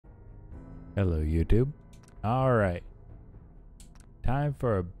Hello, YouTube. Alright. Time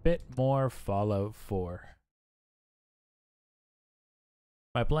for a bit more Fallout 4.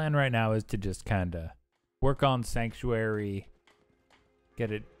 My plan right now is to just kind of work on Sanctuary,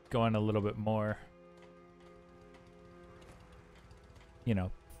 get it going a little bit more. You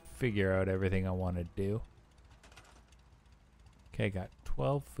know, figure out everything I want to do. Okay, got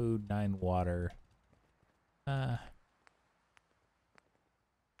 12 food, 9 water.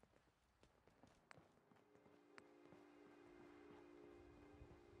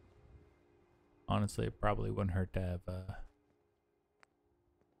 Honestly, it probably wouldn't hurt to have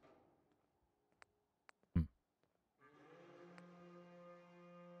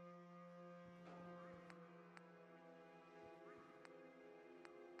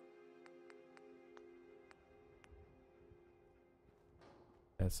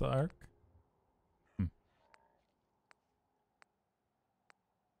Tesla arc.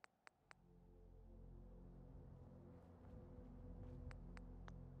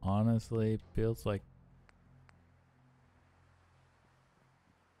 Honestly, feels like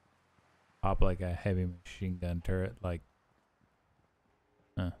pop like a heavy machine gun turret, like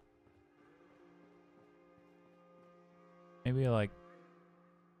maybe like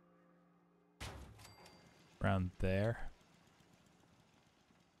around there.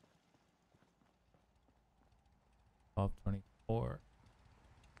 1224.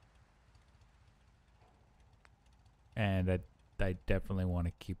 And I definitely want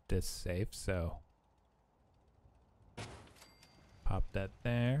to keep this safe, so pop that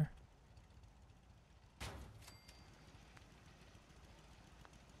there.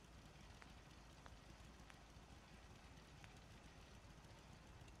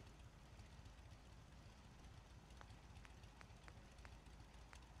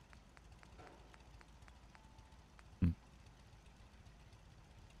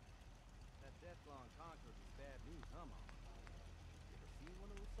 That Deathlon Conqueror is bad news, huh, Mom? You ever seen one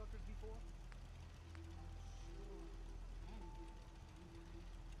of those suckers before?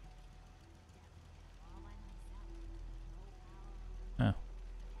 Oh.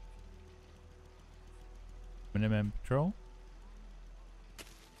 Minuteman Patrol?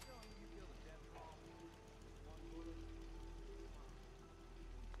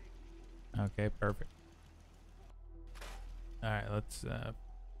 Okay, perfect. Alright, let's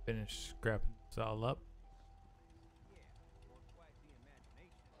finish scrapping this all up.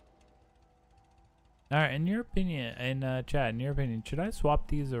 Alright, in your opinion, in chat, in your opinion, should I swap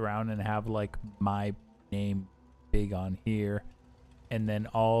these around and have like my name big on here and then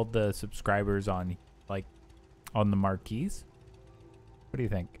all the subscribers on like on the marquees? What do you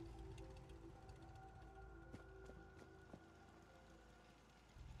think?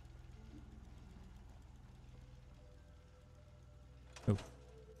 Ooh.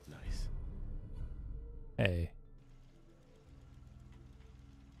 Nice. Hey.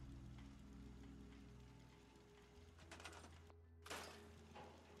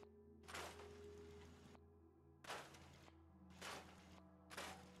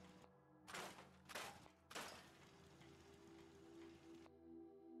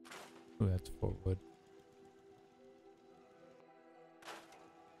 Ooh, that's 4 wood.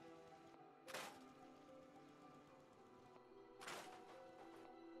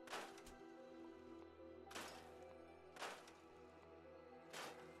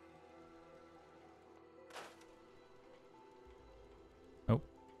 Nope.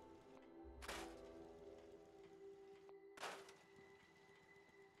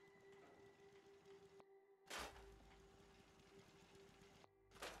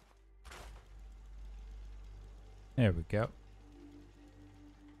 There we go.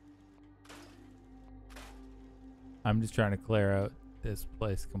 I'm just trying to clear out this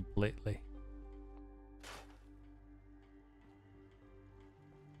place completely.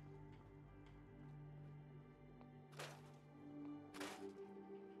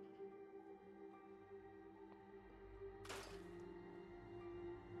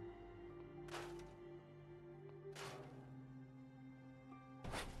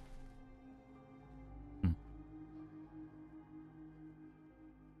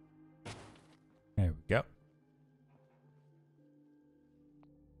 There we go.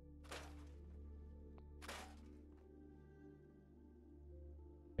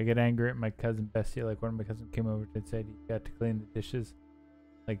 I get angry at my cousin Bessie. Like when my cousin came over and said he got to clean the dishes.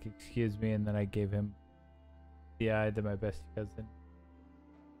 Like, excuse me, and then I gave him the eye that my bestie cousin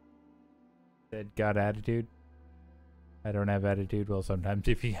said, got attitude. I don't have attitude. Well, sometimes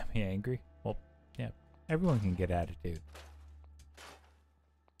if you get me angry, well, yeah, everyone can get attitude.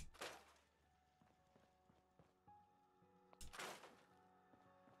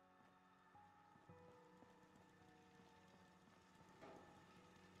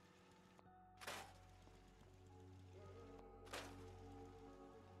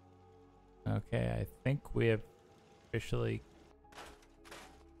 Okay, I think we have officially...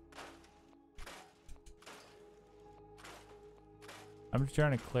 I'm just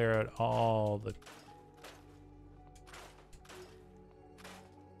trying to clear out all the...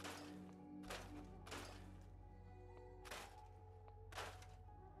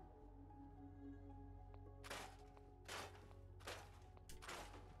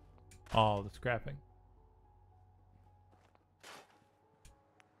 all the scrapping.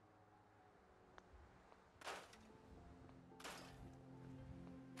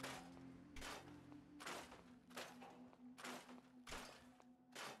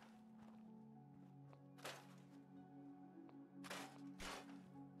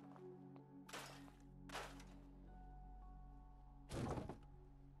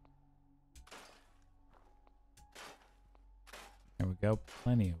 There we go.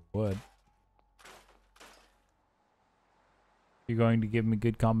 Plenty of wood. You're going to give me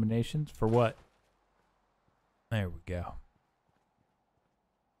good combinations for what? There we go.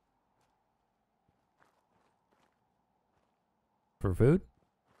 For food?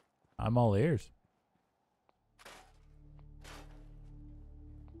 I'm all ears.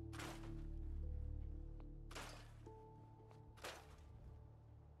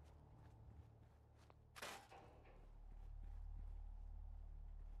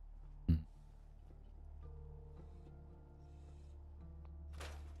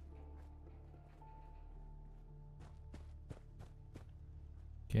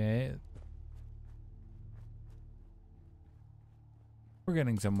 Okay. We're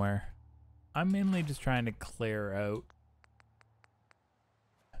getting somewhere. I'm mainly just trying to clear out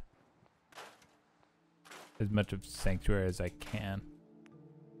as much of Sanctuary as I can.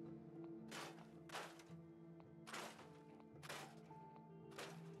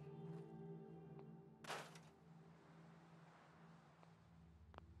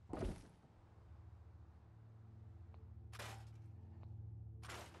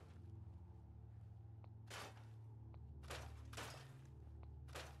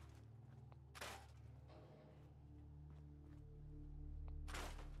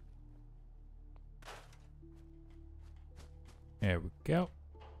 There we go.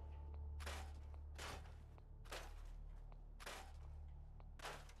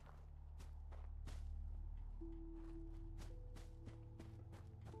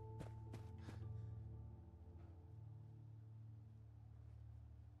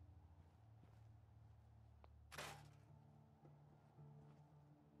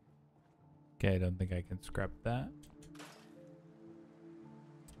 Okay, I don't think I can scrap that.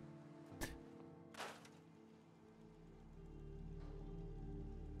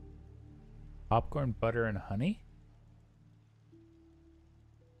 Popcorn, butter, and honey?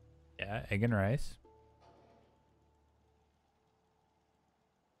 Yeah, egg and rice.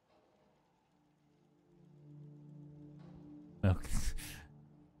 Milk.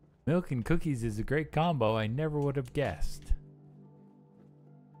 Milk and cookies is a great combo I never would have guessed.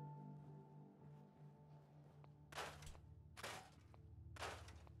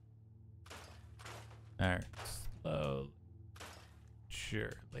 Alright, slowly,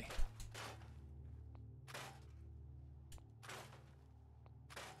 surely.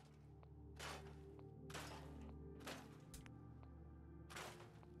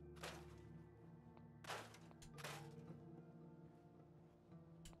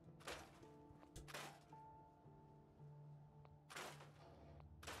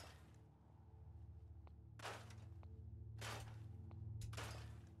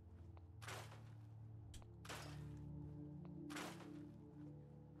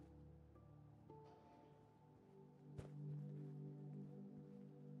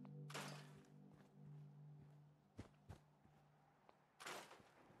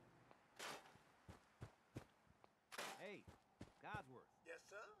 Hey, Codsworth. Yes,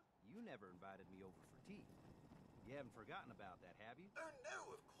 sir? You never invited me over for tea. You haven't forgotten about that, have you? Oh,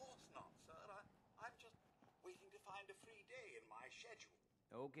 no, of course not, sir. I'm just waiting to find a free day in my schedule.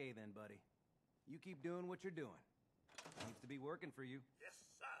 Okay then, buddy. You keep doing what you're doing. Seems to be working for you. Yes,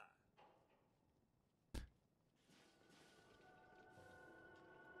 sir.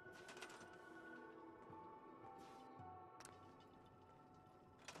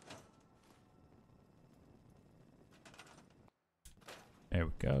 There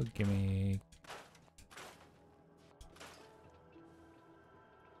we go. Give me...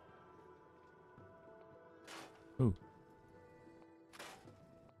 Ooh.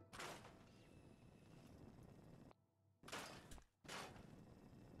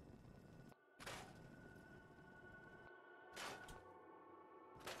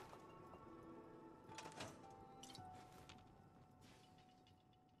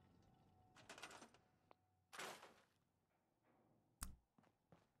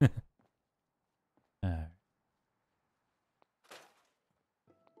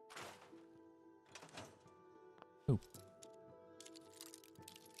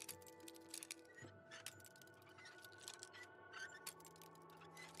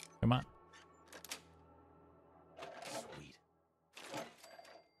 Come on. Sweet.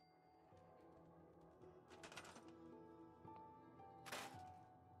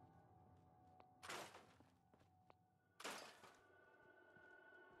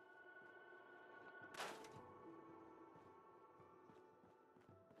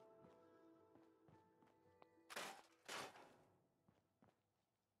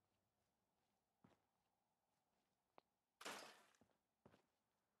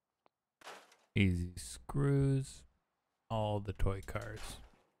 Easy screws. All the toy cars.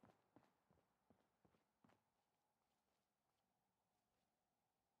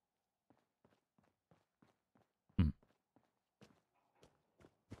 Hmm.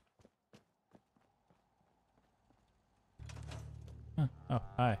 Huh. Oh,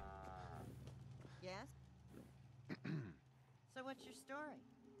 hi. Yes? So what's your story?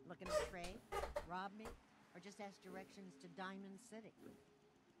 Looking to trade? Rob me? Or just ask directions to Diamond City?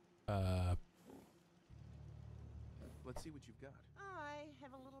 Let's see what you've got. I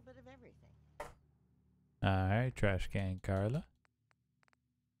have a little bit of everything. Alright, trash can Carla.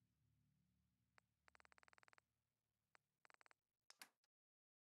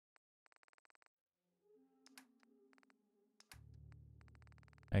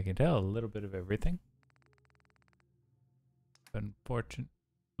 I can tell a little bit of everything. But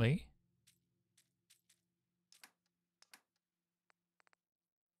unfortunately,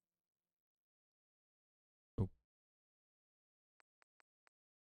 oh.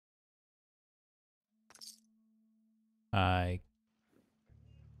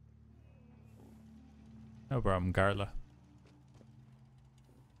 No problem, Carla.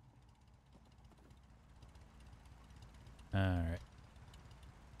 Alright.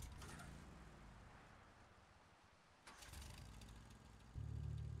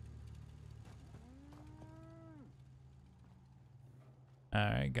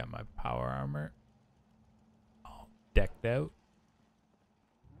 Alright, got my power armor all decked out.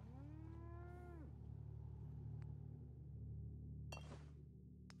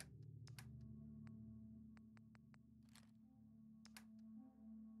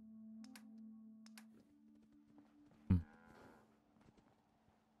 Hmm.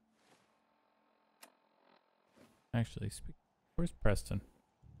 Actually, where's Preston?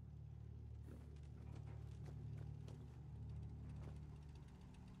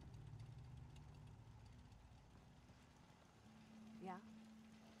 Yeah?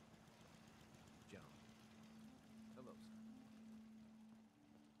 John. Hello,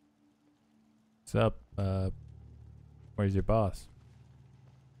 What's sir. up? Where's your boss?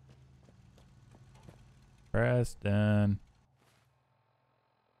 Preston.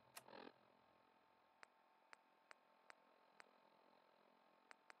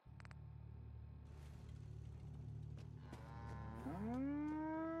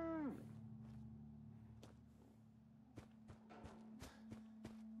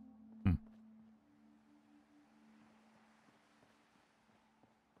 Hmm.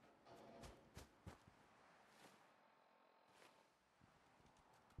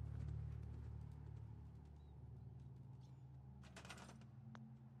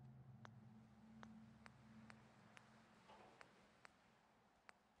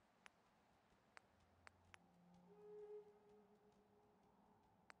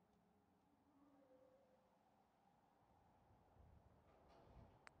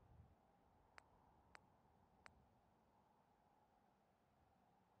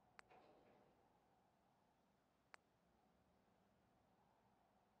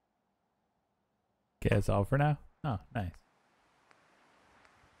 Okay, that's all for now. Oh, nice.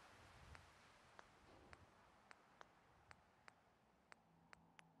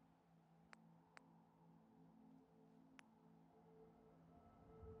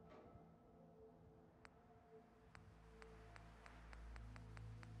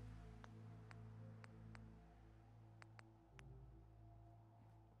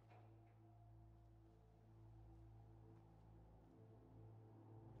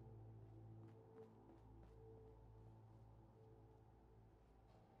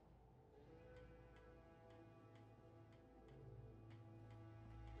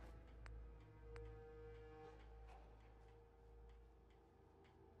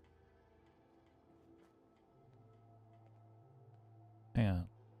 Hang on.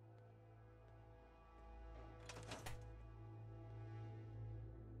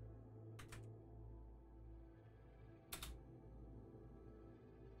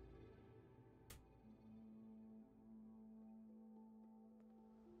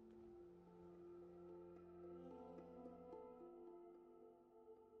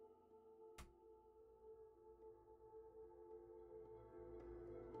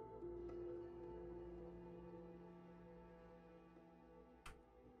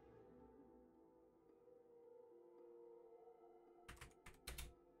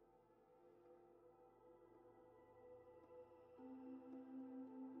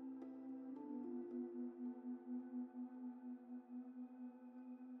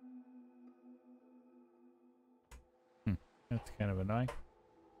 That's kind of annoying.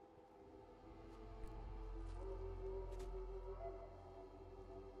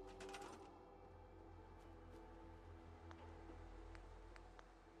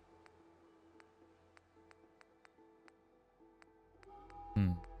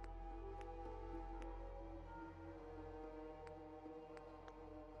 Hmm.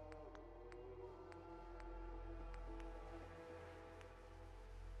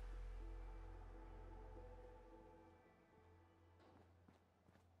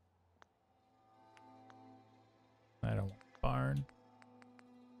 I don't want barn.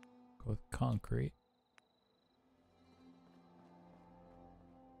 Go with concrete.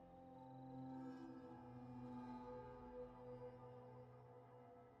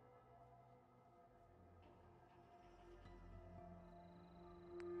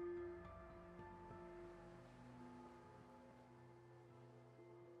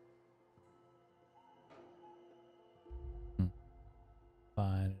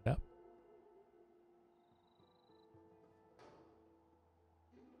 Line it up.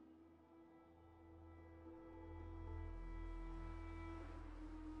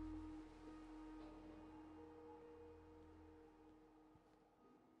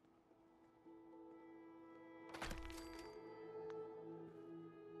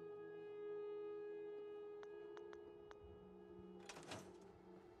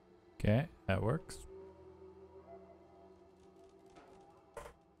 Okay, that works.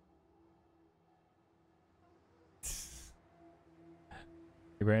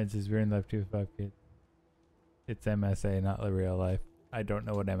 Your brand says we're in left 2 5 kids. It's MSA, not the real life. I don't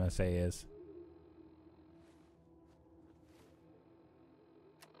know what MSA is.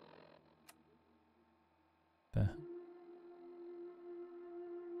 The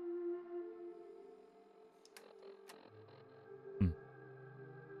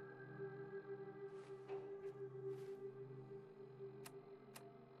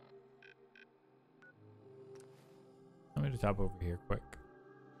Let me just hop over here quick.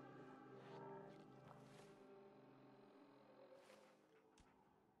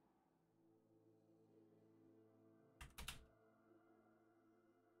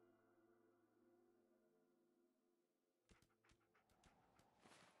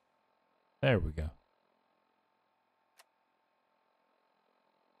 There we go.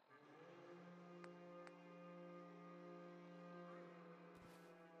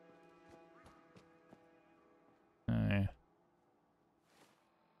 Yeah.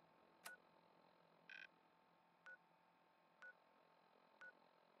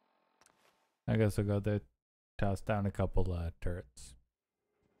 I guess I'll go there, toss down a couple turrets.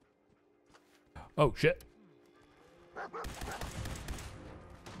 Oh shit!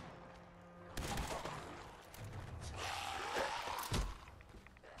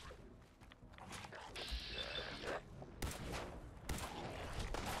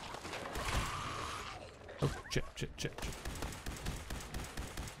 Oh shit, shit, shit, shit.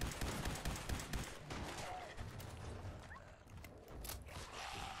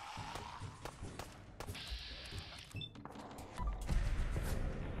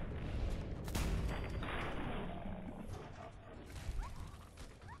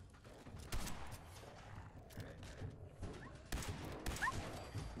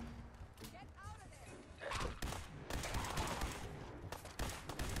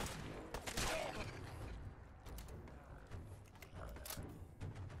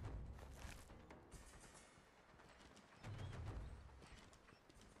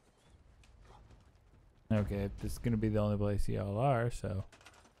 Okay, this is gonna be the only place y'all are, so.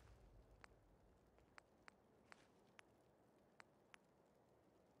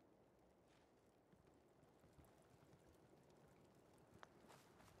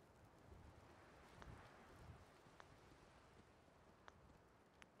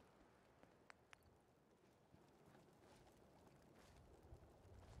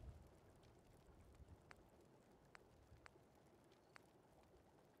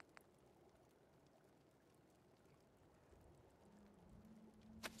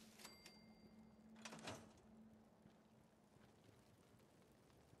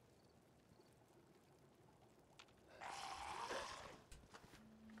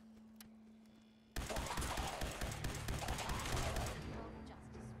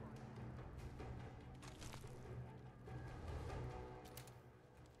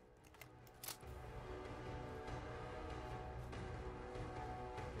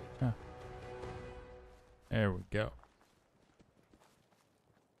 Huh. There we go.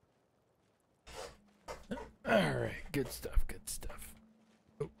 Alright, good stuff, good stuff.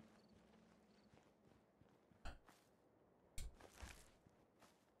 Oh.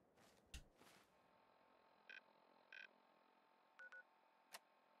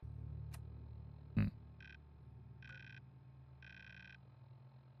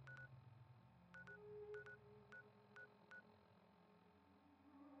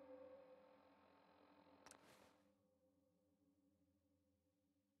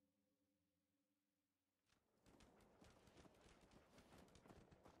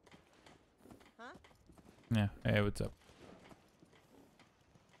 Yeah. Hey, what's up?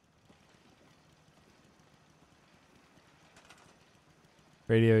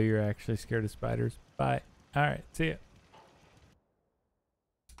 Radio, you're actually scared of spiders. Bye. All right. See ya.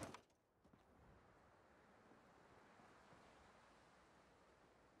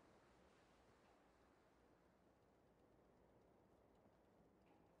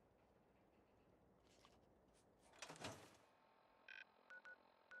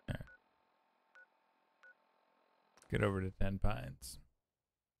 All right. Get over to 10 Pines.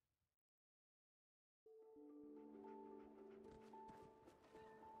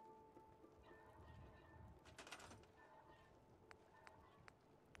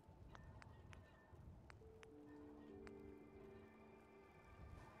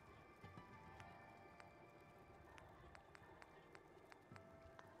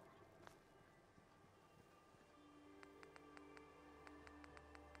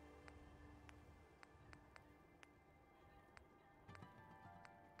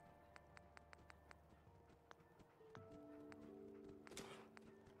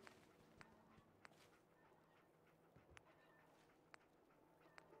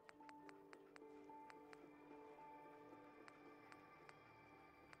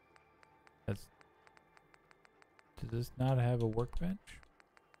 That's. Does this not have a workbench?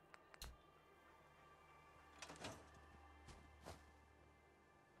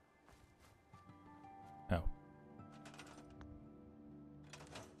 Oh.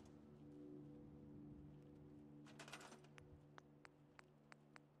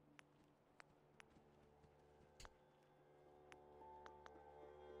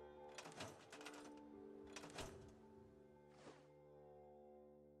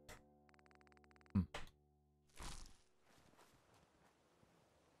 Hmm.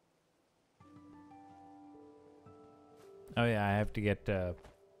 Oh yeah, I have to get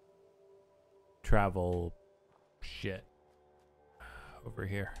travel shit over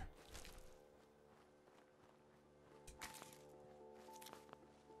here.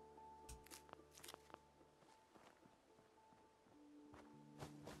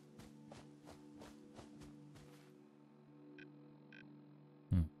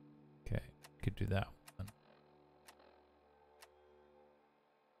 Okay, could do that one.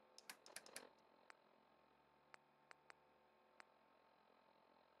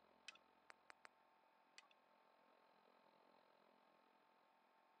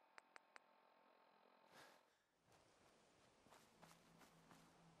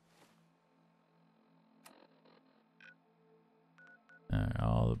 Alright,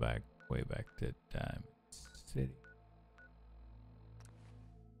 all the back, way back to Diamond City.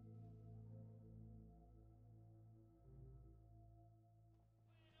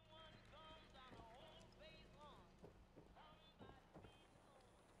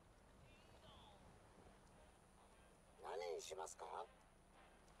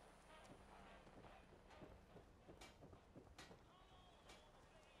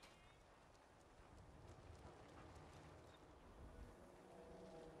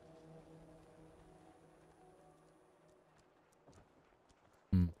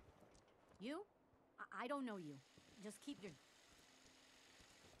 Hmm. You? I don't know you. Just keep your...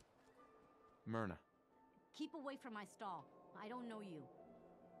 Myrna. Keep away from my stall. I don't know you.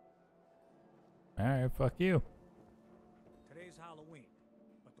 Alright, fuck you. Today's Halloween,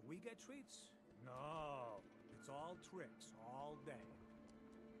 but do we get treats? No, it's all tricks all day.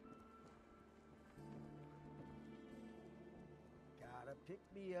 Gotta pick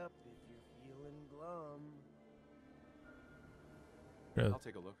me up if you're feeling glum. Really? I'll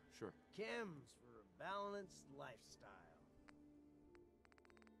take a look, sure. Chems for a balanced lifestyle.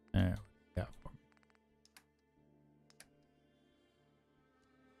 Alright, what you got for me?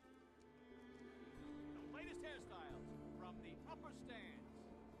 The latest hairstyles from the upper stands.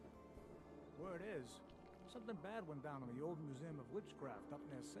 Word is, something bad went down in the old Museum of Witchcraft up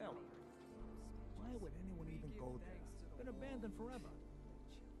near Salem. Why would anyone even go there? Been abandoned forever.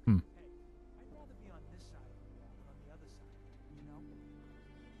 Hmm. Hey, I'd rather be on this side than on the other side, you know?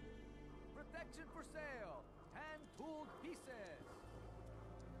 Protection for sale. Hand-tooled pieces.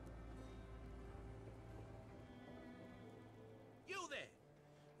 You there!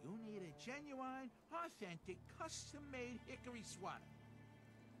 You need a genuine, authentic, custom-made hickory sweater.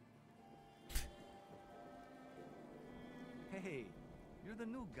 Hey, you're the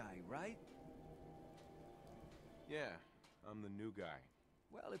new guy, right? Yeah, I'm the new guy.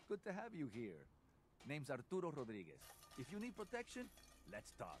 Well, it's good to have you here. Name's Arturo Rodriguez. If you need protection,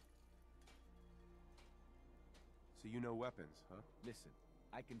 let's talk. So you know weapons, huh? Listen,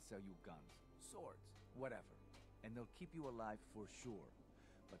 I can sell you guns, swords, whatever. And they'll keep you alive for sure.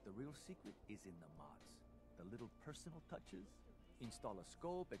 But the real secret is in the mods. the little personal touches. Install a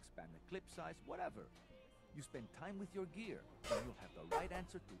scope, expand the clip size, whatever. You spend time with your gear, and you'll have the right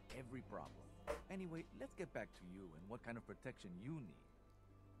answer to every problem. Anyway, let's get back to you and what kind of protection you need.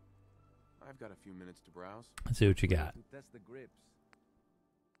 I've got a few minutes to browse. Let's see what you got. To test the grips.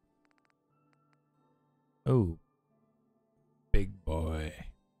 Oh, big boy.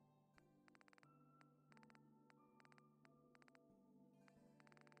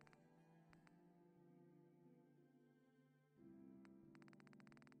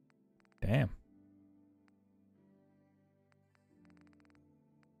 Damn.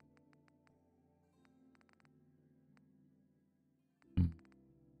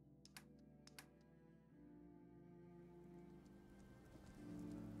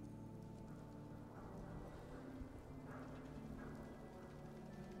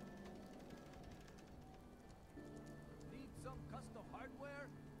 Need some custom hardware?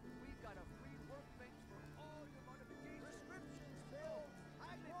 We got a free workbench for all your modifications. Prescriptions, Bill.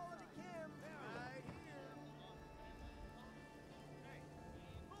 High quality cam. Right here. Hey,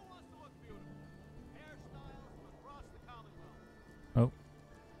 who wants to look beautiful? Hairstyles from across the Commonwealth. Oh,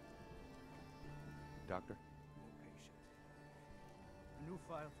 Doctor? Patient. A new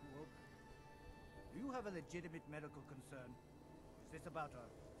file to open. Do you have a legitimate medical concern? Is this about a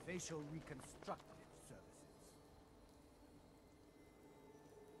facial reconstructive services?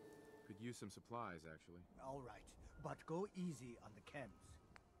 Could use some supplies, actually. All right, but go easy on the chems.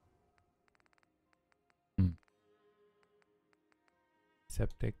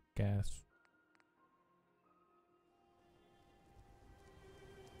 septic gas.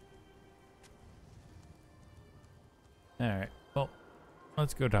 All right. Well,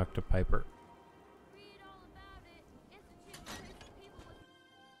 let's go talk to Piper. Read all about it. Institute places people with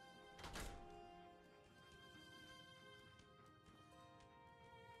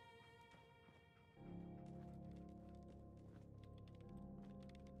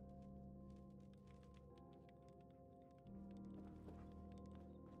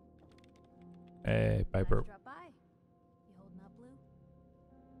Hey, Piper. Drop by. You holding up, Blue?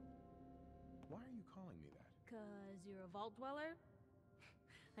 Why are you calling me that? Cause you're a vault dweller?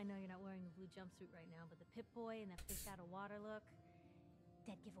 I know you're not wearing the blue jumpsuit right now, but the Pip-Boy and that fish out of water look,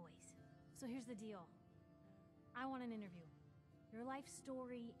 dead giveaways. So here's the deal. I want an interview. Your life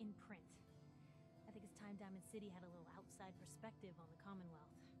story in print. I think it's time Diamond City had a little outside perspective on the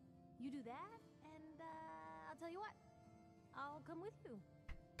Commonwealth. You do that, and I'll tell you what. I'll come with you.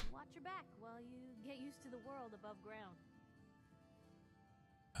 Watch your back while you get used to the world above ground.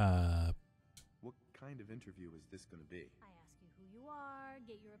 What kind of interview is this going to be? I ask you who you are,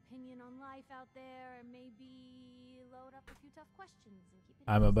 get your opinion on life out there, and maybe load up a few tough questions and keep it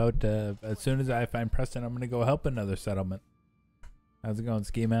I'm interesting. about to, as soon as I find Preston, I'm going to go help another settlement. How's it going,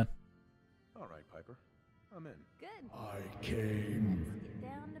 Ski Man? All right, Piper. I'm in. Good. I came. Let's get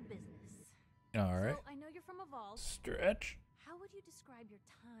down to business. All right. So I know you're from a vault. Stretch. How would you describe your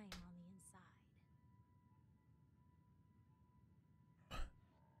time on the inside?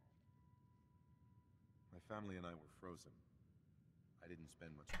 My family and I were frozen. I didn't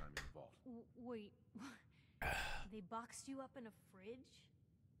spend much time in the vault. Wait, they boxed you up in a fridge?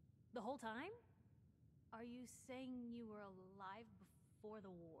 The whole time? Are you saying you were alive before the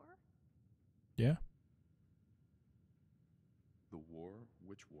war? Yeah. The war?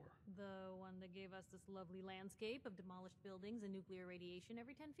 Which war? The one that gave us this lovely landscape of demolished buildings and nuclear radiation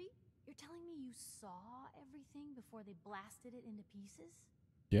every 10 feet? You're telling me you saw everything before they blasted it into pieces?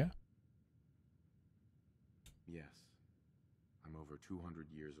 Yeah. Yes. I'm over 200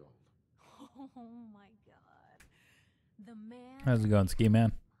 years old. Oh my god. The man... How's it going, Ski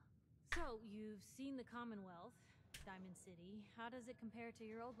Man? So, you've seen the Commonwealth, Diamond City. How does it compare to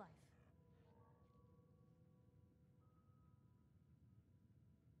your old life?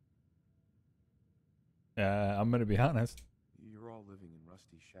 I'm going to be honest. You're all living in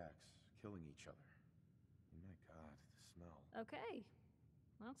rusty shacks, killing each other. My God, the smell. Okay.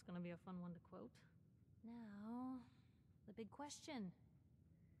 That's gonna be a fun one to quote. Now, the big question.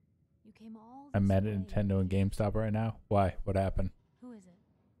 You came all this I'm mad at way. Nintendo and GameStop right now. Why? What happened? Who is it?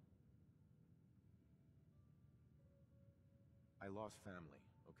 I lost family,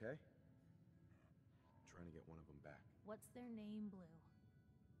 okay? Trying to get one of them back. What's their name, Blue?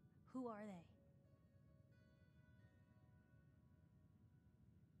 Who are they?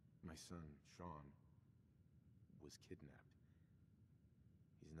 My son, Sean, was kidnapped.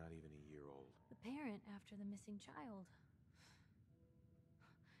 He's not even a year old. The parent after the missing child.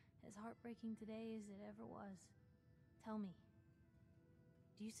 As heartbreaking today as it ever was. Tell me,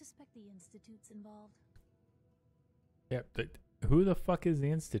 do you suspect the Institute's involved? Yep. Who the fuck is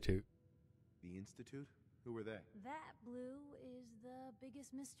the Institute? The Institute? Who were they? That, Blue, is the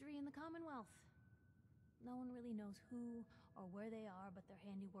biggest mystery in the Commonwealth. No one really knows who or where they are, but their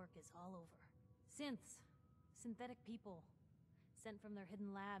handiwork is all over. Synths. Synthetic people. Sent from their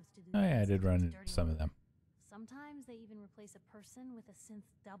hidden labs to do Oh yeah, I did Institute's run into dirty some of work. them. Sometimes they even replace a person with a synth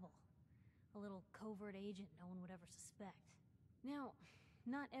double. A little covert agent no one would ever suspect. Now,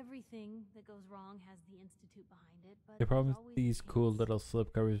 not everything that goes wrong has the Institute behind it, but They there's promised always these a cool chance. little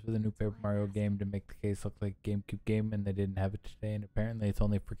slipcovers for the new That's Paper why I'm Mario asking. game to make the case look like a GameCube game, and they didn't have it today, and apparently it's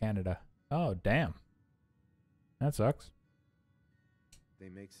only for Canada. Oh, damn. That sucks. They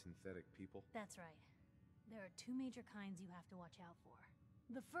make synthetic people? That's right. There are two major kinds you have to watch out for.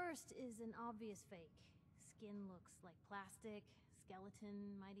 The first is an obvious fake. Skin looks like plastic,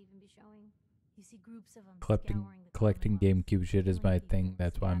 skeleton might even be showing. You see groups of them Collecting scouring the GameCube shit is my killing thing. people,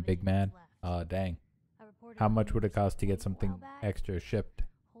 That's why I'm big scavenging mad. what's left. Oh, dang. I reported How on much the would it news cost to get a something while back. extra shipped?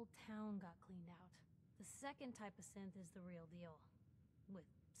 Whole town got cleaned out. The second type of synth is the real deal. With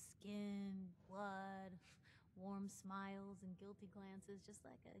skin, blood, warm smiles, and guilty glances, just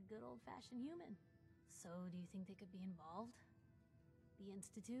like a good old-fashioned human. So, do you think they could be involved? The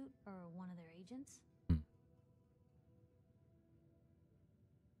Institute, or one of their agents?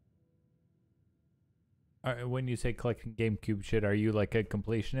 When you say collecting GameCube shit, are you like a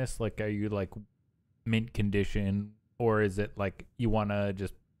completionist? Like, are you like mint condition? Or is it like you want to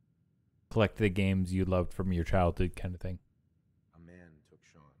just collect the games you loved from your childhood kind of thing? A man took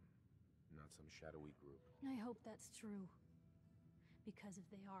Sean, not some shadowy group. I hope that's true. Because if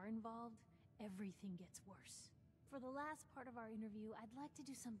they are involved, everything gets worse. For the last part of our interview, I'd like to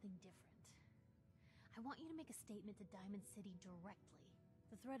do something different. I want you to make a statement to Diamond City directly.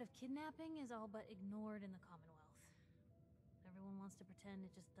 The threat of kidnapping is all but ignored in the Commonwealth. Everyone wants to pretend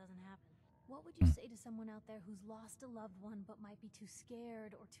it just doesn't happen. What would you say to someone out there who's lost a loved one but might be too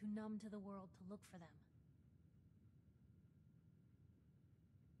scared or too numb to the world to look for them?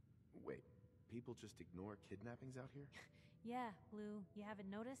 Wait, people just ignore kidnappings out here? Yeah, Blue, you haven't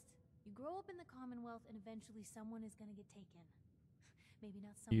noticed? You grow up in the Commonwealth and eventually someone is gonna get taken. Maybe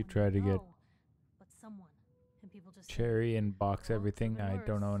not someone You try to get know, but someone. And people just say, Cherry and box "Well, everything. could've I been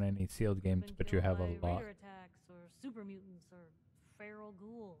don't worse. own any sealed games, Been but you killed have a by lot. raider attacks or super mutants or feral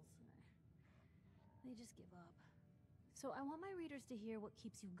ghouls. They just give up. So I want my readers to hear what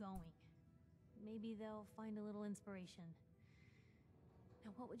keeps you going. Maybe they'll find a little inspiration.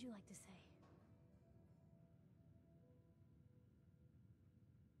 Now, what would you like to say?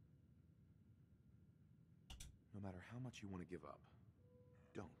 No matter how much you want to give up,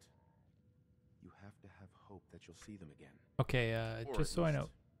 don't. You have to have hope that you'll see them again. Okay, Or just at so I know,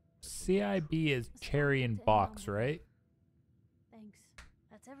 least that's what CIB is Cherry and box, right? Thanks.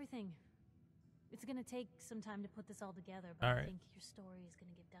 That's everything. It's gonna take some time to put this all together, but I Alright. think your story is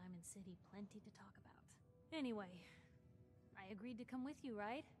gonna give Diamond City plenty to talk about. Anyway, I agreed to come with you,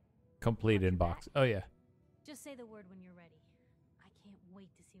 right? Complete Watch your in box. back. Oh yeah. Just say the word when you're ready. I can't wait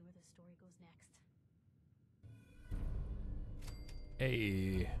to see where the story goes next.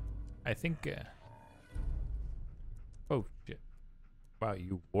 Hey, I think. Oh shit! Wow,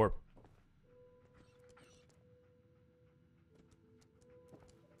 you warp.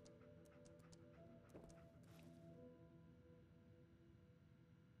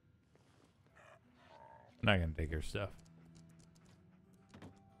 I'm not gonna take her stuff.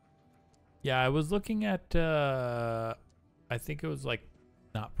 Yeah, I was looking at. I think it was like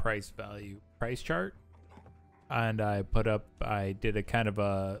not price value, price chart. And I did a kind of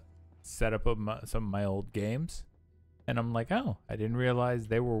a setup of some of my old games. And I'm like, oh, I didn't realize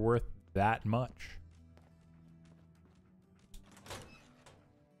they were worth that much.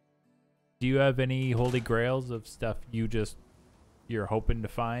 Do you have any holy grails of stuff you're hoping to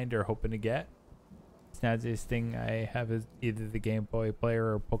find or hoping to get? Snazziest thing I have is either the Game Boy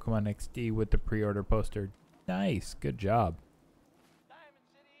Player or Pokemon XD with the pre-order poster. Nice, good job. Diamond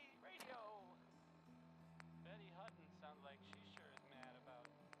City Radio. Betty Hutton sounds like she sure is mad about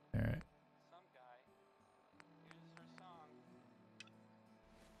All right. some guy. Here's her song.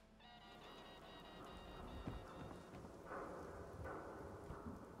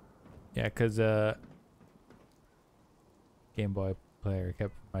 Yeah, because Game Boy Player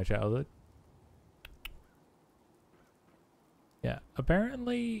kept from my childhood. Yeah,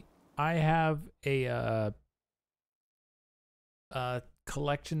 apparently I have a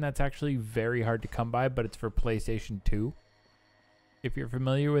collection that's actually very hard to come by, but it's for PlayStation 2. If you're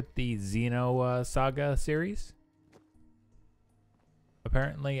familiar with the Xeno Saga series,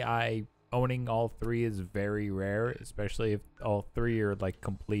 apparently owning all three is very rare, especially if all three are like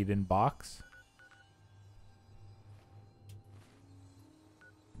complete in box.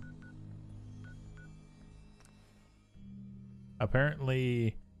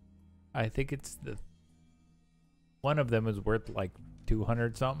 Apparently, I think it's the one of them is worth like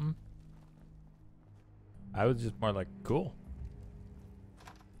 200 something. I was just more like, cool.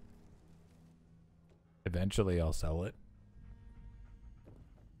 Eventually, I'll sell it.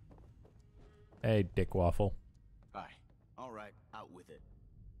 Hey, Dick Waffle. Hi. All right, out with it.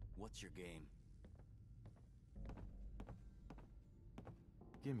 What's your game?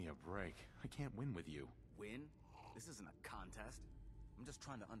 Give me a break. I can't win with you. Win? This isn't a contest. I'm just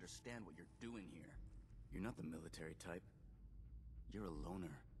trying to understand what you're doing here. You're not the military type. You're a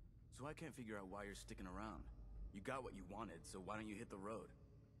loner. So I can't figure out why you're sticking around. You got what you wanted, so why don't you hit the road?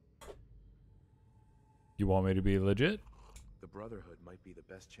 You want me to be legit? The Brotherhood might be the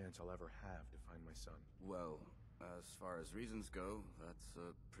best chance I'll ever have to find my son. Well, as far as reasons go, that's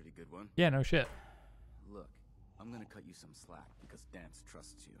a pretty good one. Yeah, no shit. Look, I'm gonna cut you some slack because Danse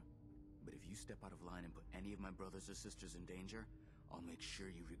trusts you. But if you step out of line and put any of my brothers or sisters in danger, I'll make sure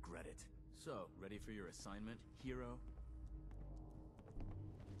you regret it. So, ready for your assignment, hero?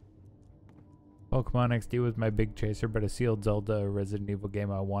 Pokemon XD was my big chaser, but a sealed Zelda or Resident Evil game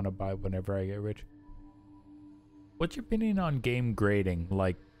I want to buy whenever I get rich. What's your opinion on game grading,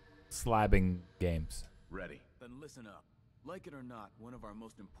 like slabbing games? Ready. Then listen up. Like it or not, one of our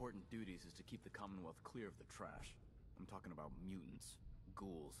most important duties is to keep the Commonwealth clear of the trash. I'm talking about mutants,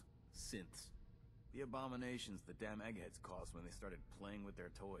 ghouls, synths. The abominations the damn eggheads caused when they started playing with their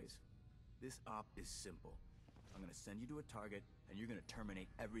toys. This op is simple. I'm gonna send you to a target, and you're gonna terminate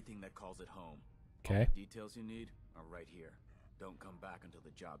everything that calls it home. Okay. All the details you need are right here. Don't come back until the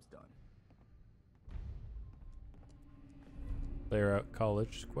job's done. Clear out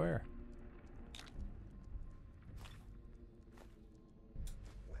College Square.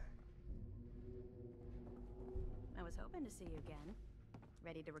 I was hoping to see you again.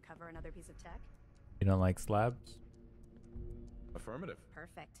 Ready to recover another piece of tech? You don't like slabs? Affirmative.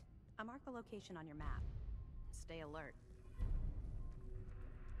 Perfect. I'll mark the location on your map. Stay alert.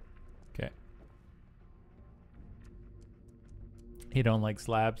 Okay. You don't like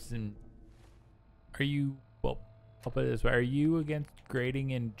slabs, and are you, well, I'll put it this way, are you against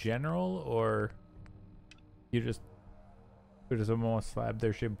grading in general, or you just, if someone wants to slab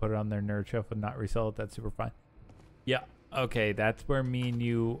their shit and put it on their nerd shelf and not resell it, that's super fine? Yeah, okay, that's where me and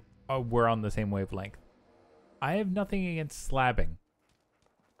you we're on the same wavelength. I have nothing against slabbing.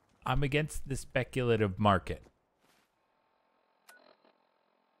 I'm against the speculative market.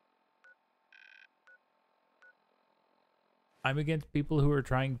 I'm against people who are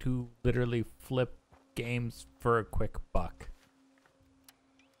trying to literally flip games for a quick buck.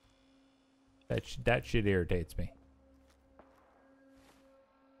 That shit irritates me.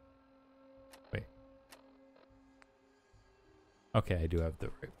 Wait. Okay, I do have the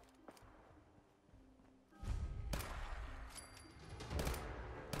right.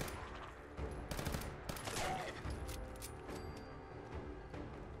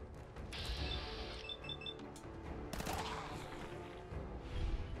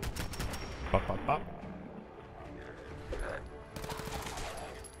 Bop, bop, bop.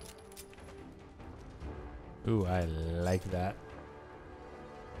 Ooh, I like that.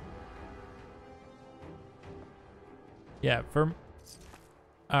 Yeah, for...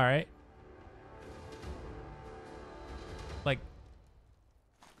 Alright. Like,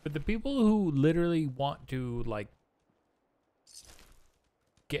 for the people who literally want to, like,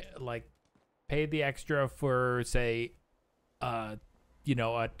 get, like, pay the extra for, say, you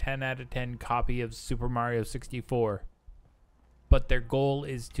know, a 10 out of 10 copy of Super Mario 64. But their goal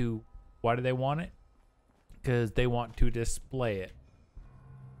is to... Why do they want it? Because they want to display it.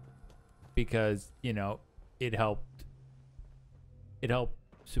 Because, you know, it helped. It helped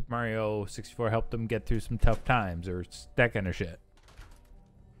Super Mario 64 help them get through some tough times or that kind of shit.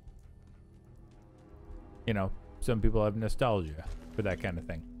 You know, some people have nostalgia for that kind of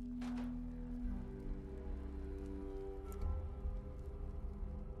thing.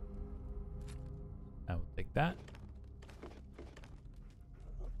 I will take that.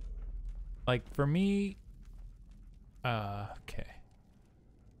 Like, for me... okay.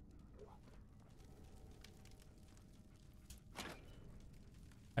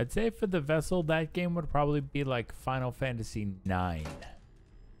 I'd say for the vessel, that game would probably be like Final Fantasy IX.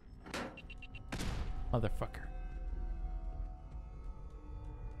 Motherfucker.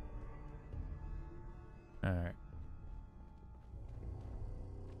 Alright.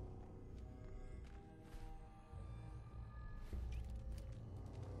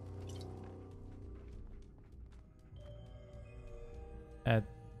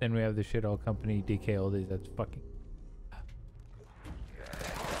 Then we have the shithole company, DK Oldies. That's fucking...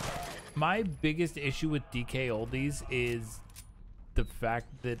 My biggest issue with DK Oldies is the fact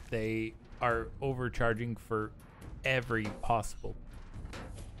that they are overcharging for every possible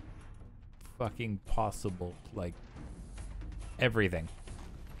fucking possible, like everything.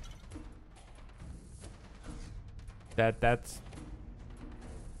 That's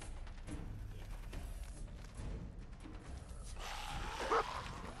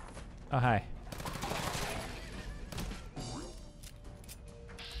oh, hi.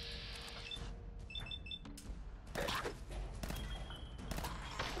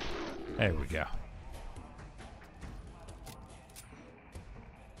 There we go.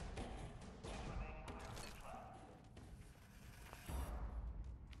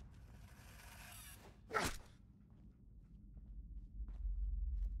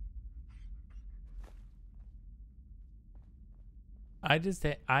 I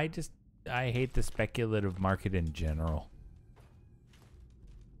hate the speculative market in general.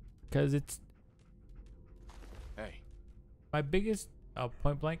 Because it's... Hey. My biggest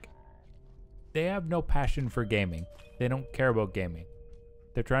point blank, they have no passion for gaming. They don't care about gaming.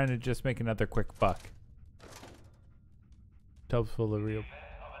 They're trying to just make another quick buck. Tubs full of real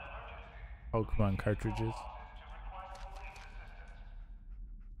Pokemon cartridges.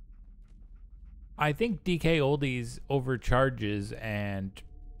 I think DK Oldies overcharges and,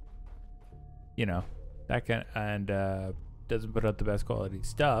 you know, that kind and doesn't put out the best quality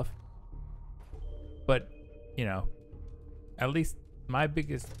stuff. But, you know, at least my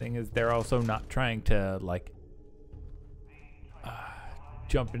biggest thing is they're also not trying to like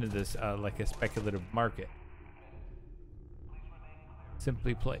jump into this like a speculative market.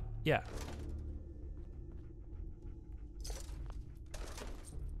 Simply play, yeah.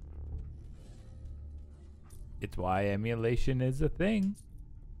 It's why emulation is a thing.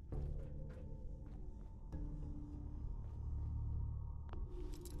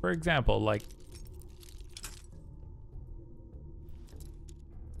 For example, like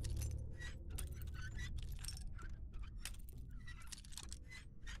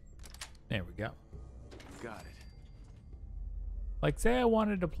there we go. Got it. Like say I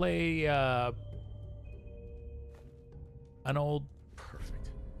wanted to play an old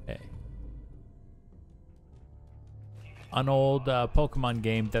an old Pokemon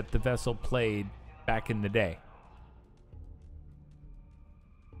game that the Vessel played back in the day.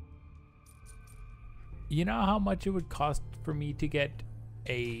 You know how much it would cost for me to get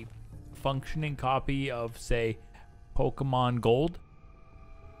a functioning copy of, say, Pokemon Gold?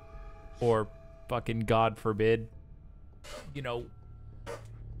 Or fucking God forbid, you know,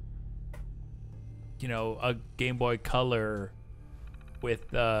 a Game Boy Color with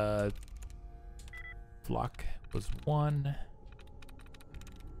Flock was one.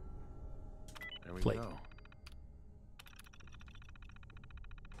 There we plate. go.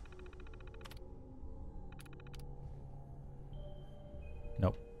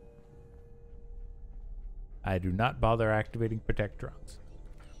 Nope. I do not bother activating Protectrons.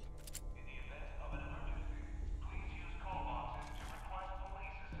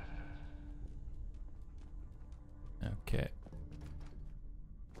 Okay.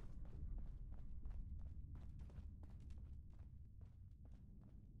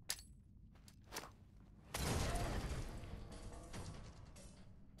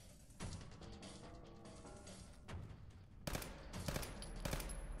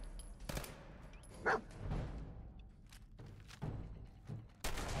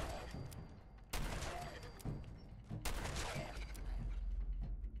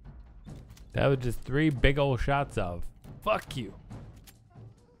 That was just 3 big old shots of fuck you.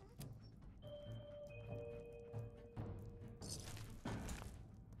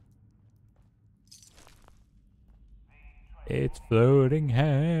 It's floating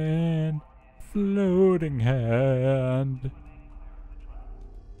hand, floating hand.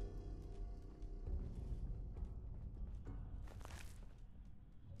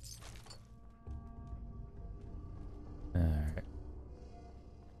 Alright.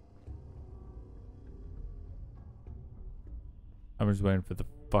 I'm just waiting for the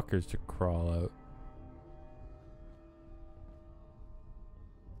fuckers to crawl out.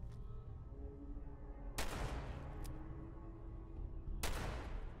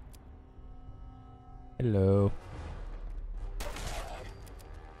 Hello.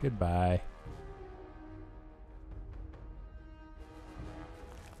 Goodbye.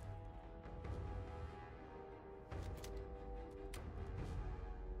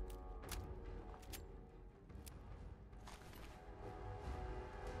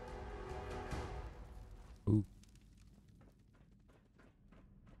 Ooh.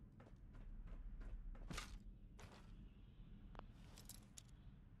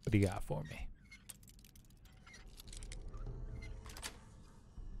 What do you got for me?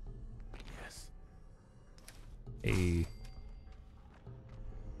 Hey.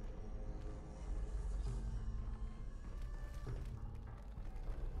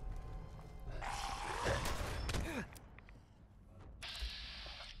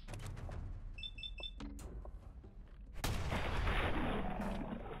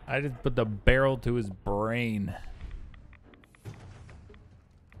 I just put the barrel to his brain.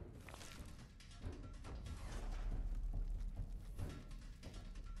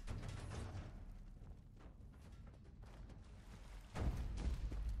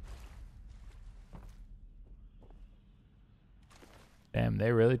 Damn,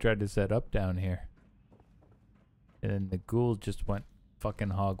 they really tried to set up down here. And then the ghouls just went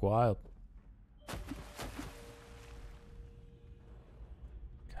fucking hog wild.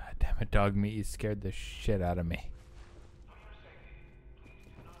 God damn it, dog meat, you scared the shit out of me.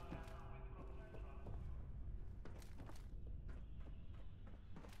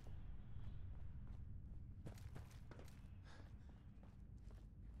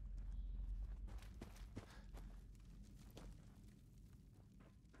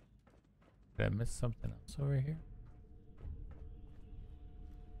 Did I miss something else over here?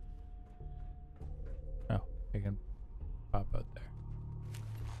 Oh, I can pop out there.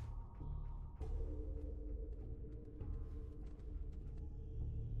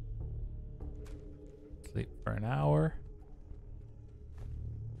 Sleep for an hour.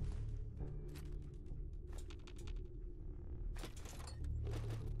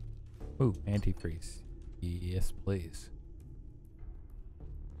 Ooh, antifreeze. Yes, please.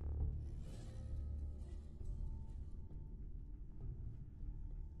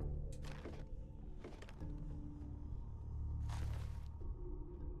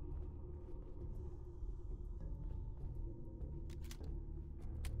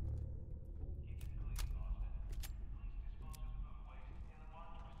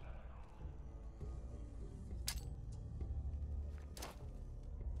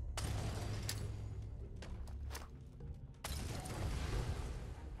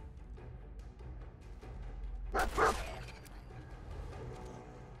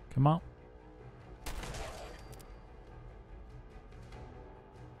 Come on.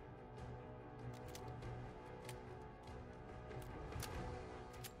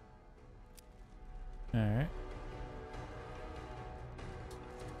 All right.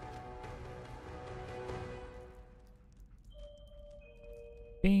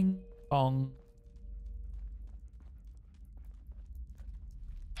 Bing bong.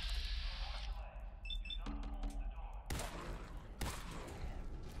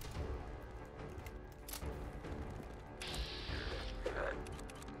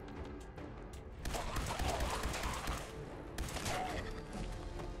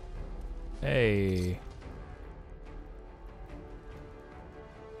 Hey.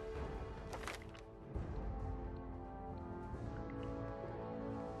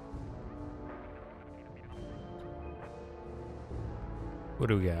 What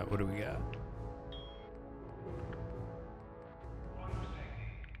do we got? What do we got?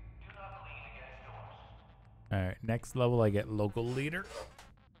 All right, next level I get local leader.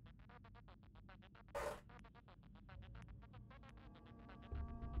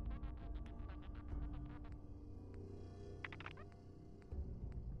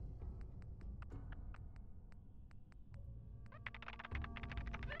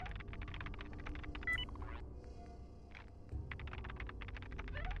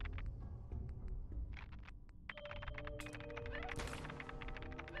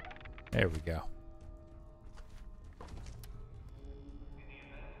 There we go.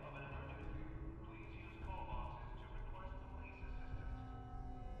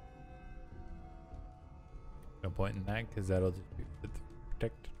 No point in that because that'll just be for the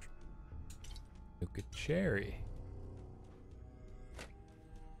protected. Look at Cherry.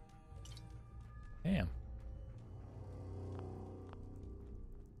 Damn.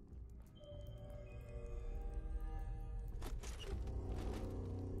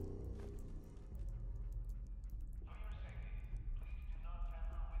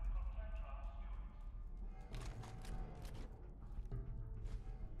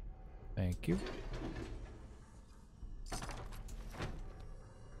 Thank you.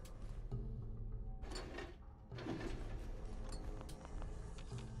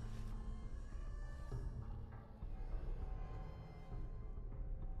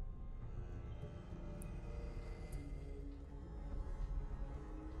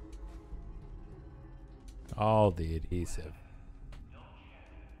 All the adhesive.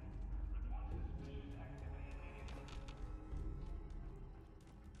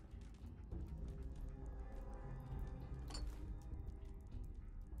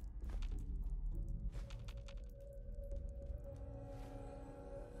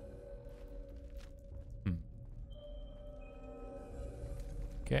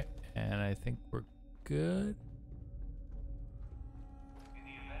 Okay, and I think we're good.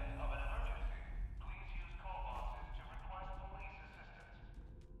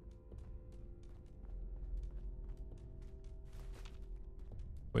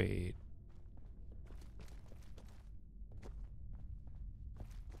 Wait.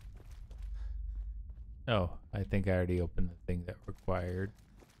 Oh, I think I already opened the thing that required.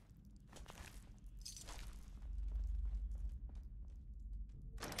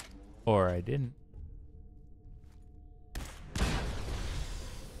 Or I didn't.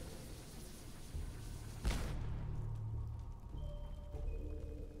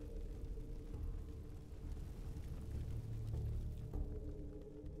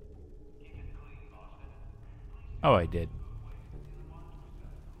 Oh, I did.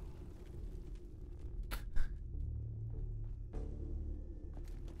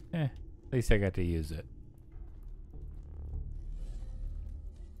 At least I got to use it.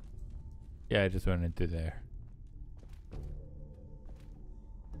 Yeah, I just went into there.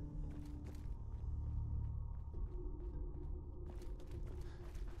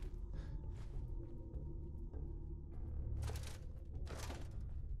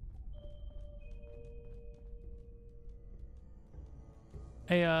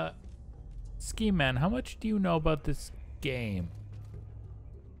 Hey, Ski Man, how much do you know about this game?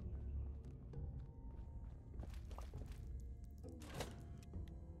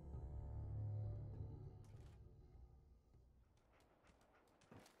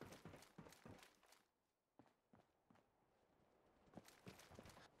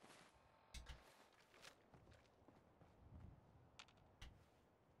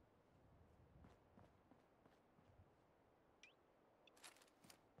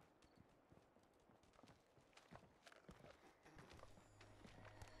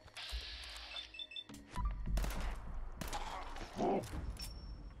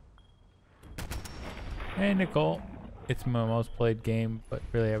 Hey Nicole, it's my most played game, but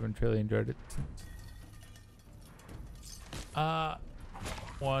really haven't truly enjoyed it since.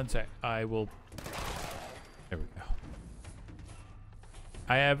 One sec, I will. There we go.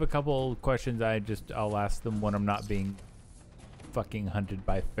 I have a couple questions. I'll ask them when I'm not being fucking hunted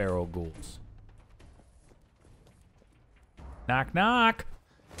by feral ghouls. Knock knock.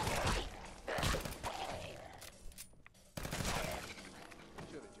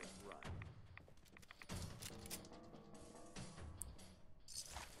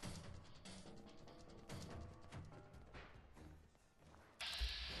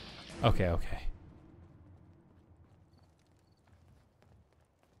 Okay, okay.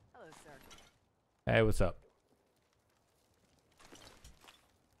 Hello, sir. Hey, what's up?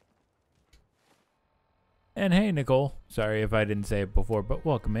 And hey, Nicole. Sorry if I didn't say it before, but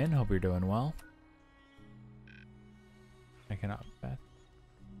welcome in. Hope you're doing well. I cannot bet.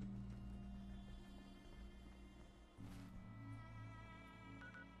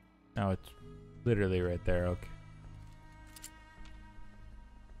 No, it's literally right there. Okay.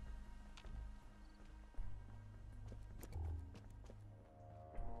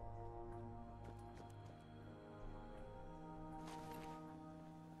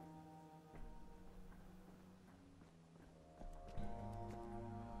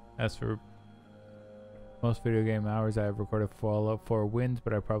 As for most video game hours, I have recorded Fallout 4 wins,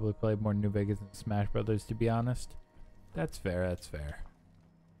 but I probably played more New Vegas than Smash Brothers, to be honest. That's fair, that's fair.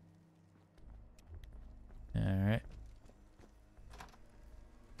 Alright.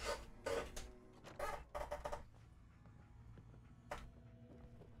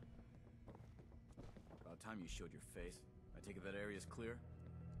 About time you showed your face. I take it that area's clear?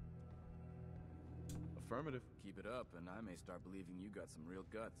 Affirmative. Keep it up, and I may start believing you got some real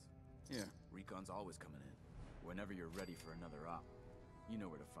guts. Here, recon's always coming in. Whenever you're ready for another op, you know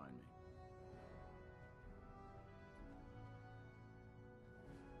where to find me.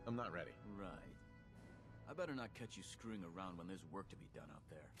 I'm not ready. Right. I better not catch you screwing around when there's work to be done out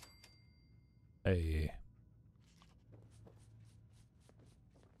there. Hey.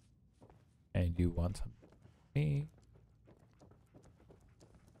 And you want some? Me?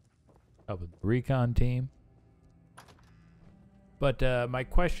 Help with the recon team. But my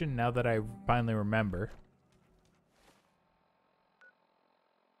question, now that I finally remember,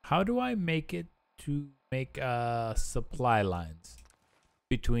 how do I make it to make supply lines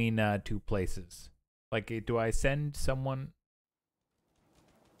between two places? Like, do I send someone?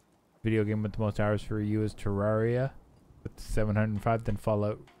 Video game with the most hours for you is Terraria with 705, then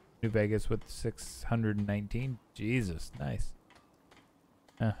Fallout New Vegas with 619. Jesus, nice.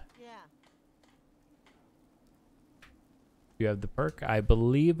 Yeah. You have the perk? I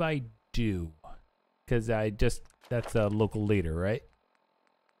believe I do. Because that's a local leader, right?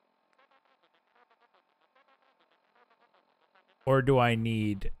 Or do I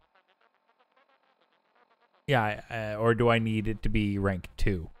need... Yeah, or do I need it to be rank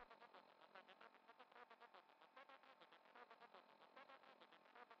 2?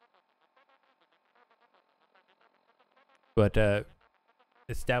 But,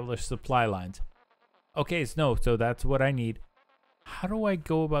 establish supply lines. Okay, so that's what I need. How do I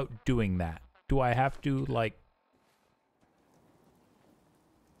go about doing that? Do I have to, like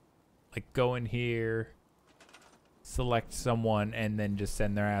go in here, select someone, and then just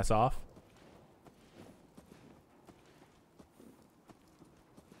send their ass off?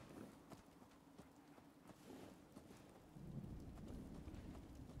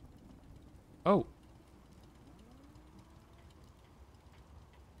 Oh.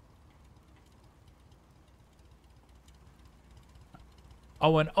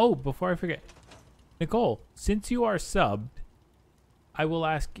 Oh, and before I forget, Nicole, since you are subbed, I will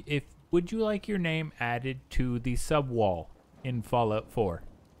ask would you like your name added to the sub wall in Fallout 4?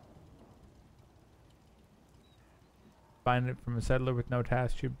 Find it from a settler with no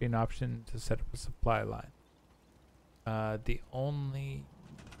task should be an option to set up a supply line.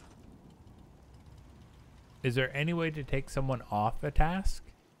 Is there any way to take someone off a task?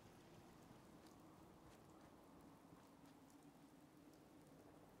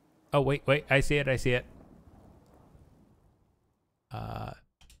 Oh, wait, I see it.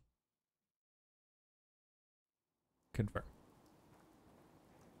 Confirm.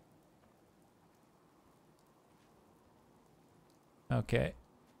 Okay.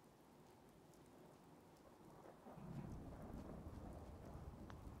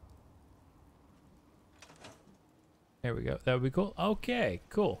 There we go. That would be cool. Okay,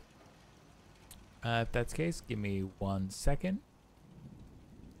 cool. If that's the case, give me 1 second.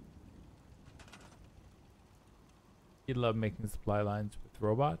 You love making supply lines with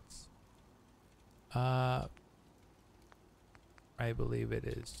robots. I believe it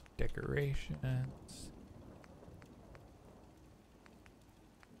is decorations.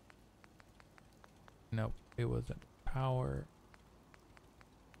 Nope, it wasn't power.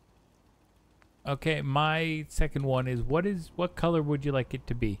 Okay, my second one is what color would you like it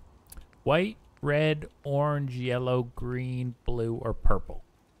to be? White, red, orange, yellow, green, blue, or purple?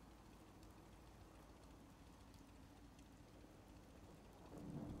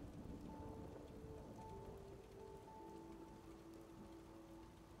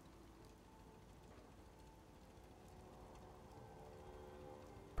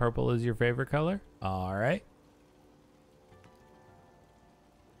 Purple is your favorite color? All right.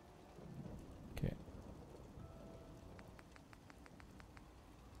 Okay.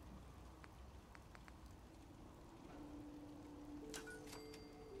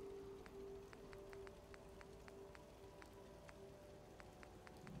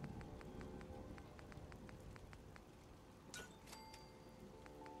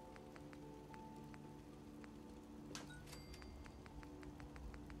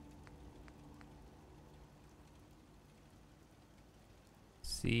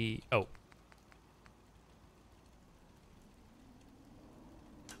 See, oh.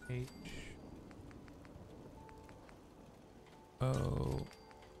 H O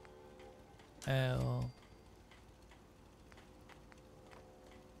L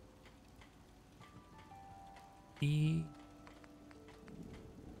E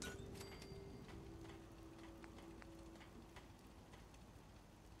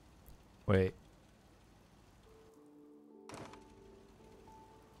wait.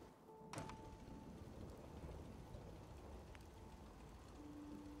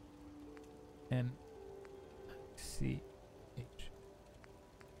 N C H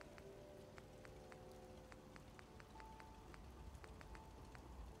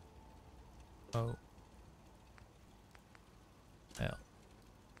O L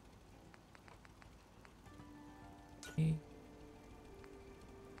E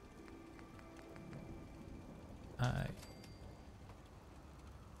I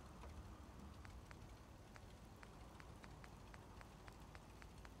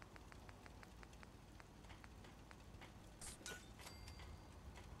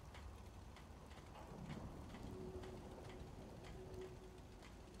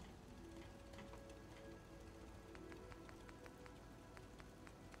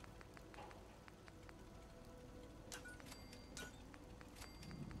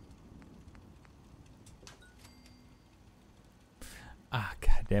Ah,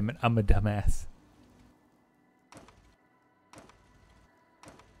 god damn it, I'm a dumbass.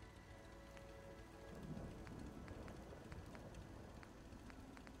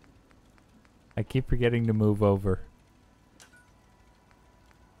 I keep forgetting to move over.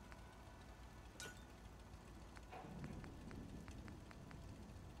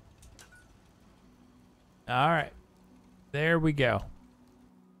 All right. There we go.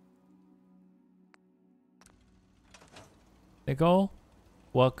 Nicole,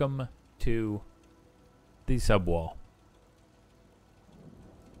 welcome to the subwall.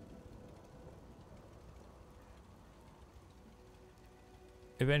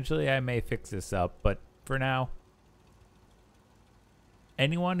 Eventually I may fix this up, but for now,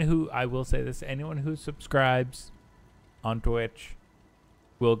 anyone who, I will say this, anyone who subscribes on Twitch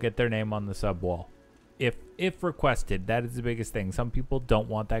will get their name on the subwall. If requested. That is the biggest thing. Some people don't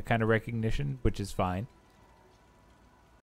want that kind of recognition, which is fine.